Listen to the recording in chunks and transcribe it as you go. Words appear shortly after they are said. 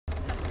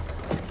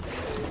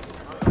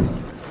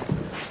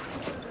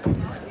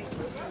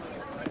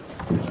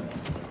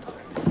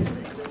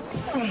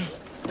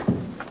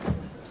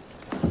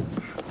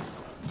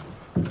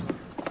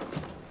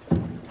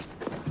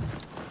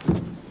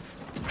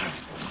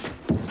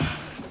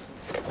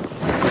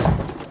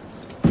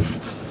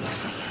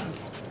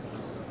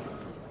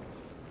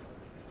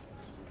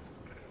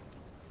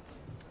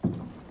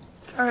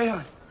Carry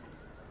on.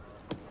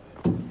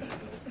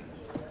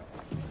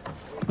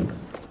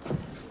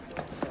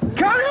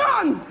 Carry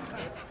on!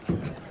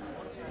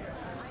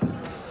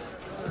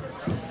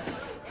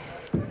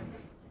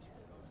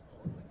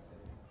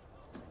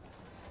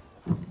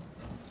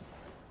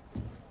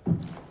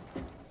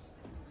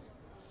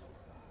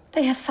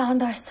 They have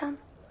found our son.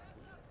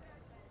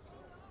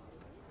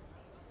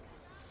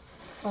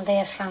 Well, they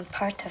have found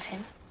part of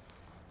him.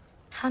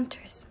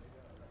 Hunters.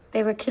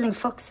 They were killing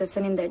foxes,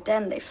 and in their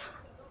den they found...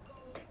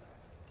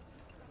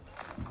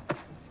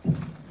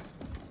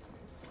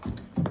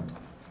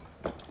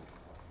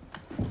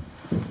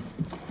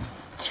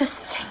 Just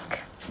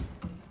think.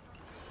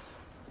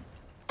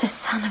 The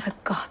son of a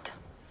god.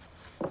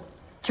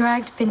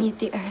 Dragged beneath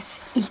the earth,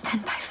 eaten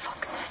by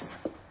foxes.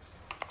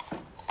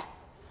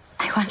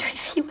 I wonder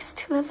if he was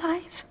still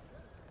alive.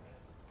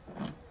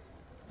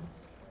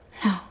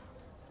 No.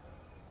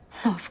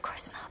 No, of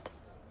course not.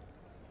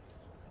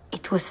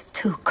 It was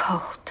too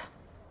cold.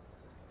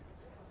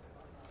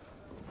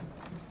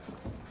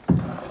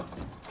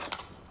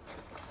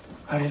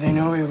 How did they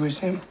know it was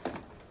him?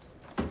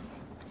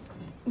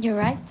 You're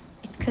right.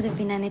 It could have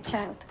been any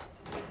child.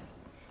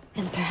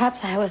 And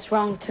perhaps I was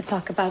wrong to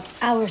talk about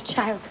our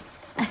child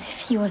as if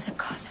he was a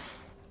god.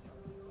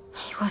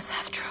 He was,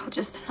 after all,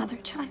 just another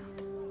child.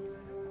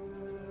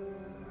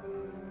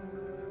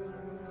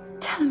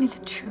 Tell me the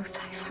truth,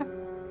 Ivar.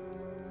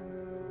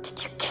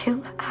 Did you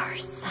kill our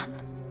son?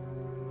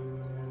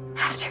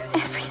 After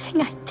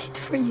everything I did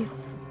for you?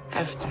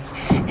 After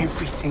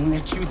everything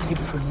that you did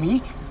for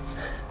me?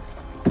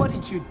 What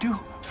did you do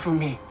for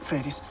me,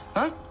 Freydis?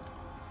 Huh?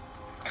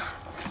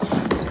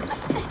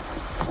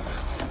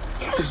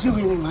 Is he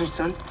really my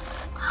son?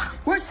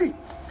 Was he?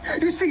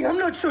 You see, I'm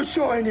not so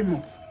sure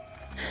anymore.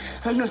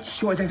 I'm not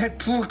sure that that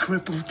poor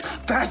crippled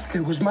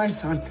bastard was my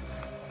son.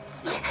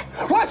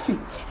 Yes. Was he?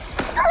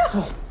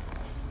 Oh.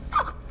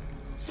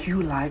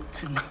 You lied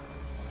to me.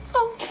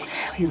 Oh.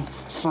 You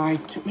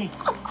lied to me.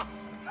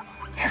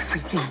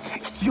 Everything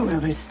you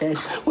ever said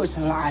was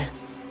a lie.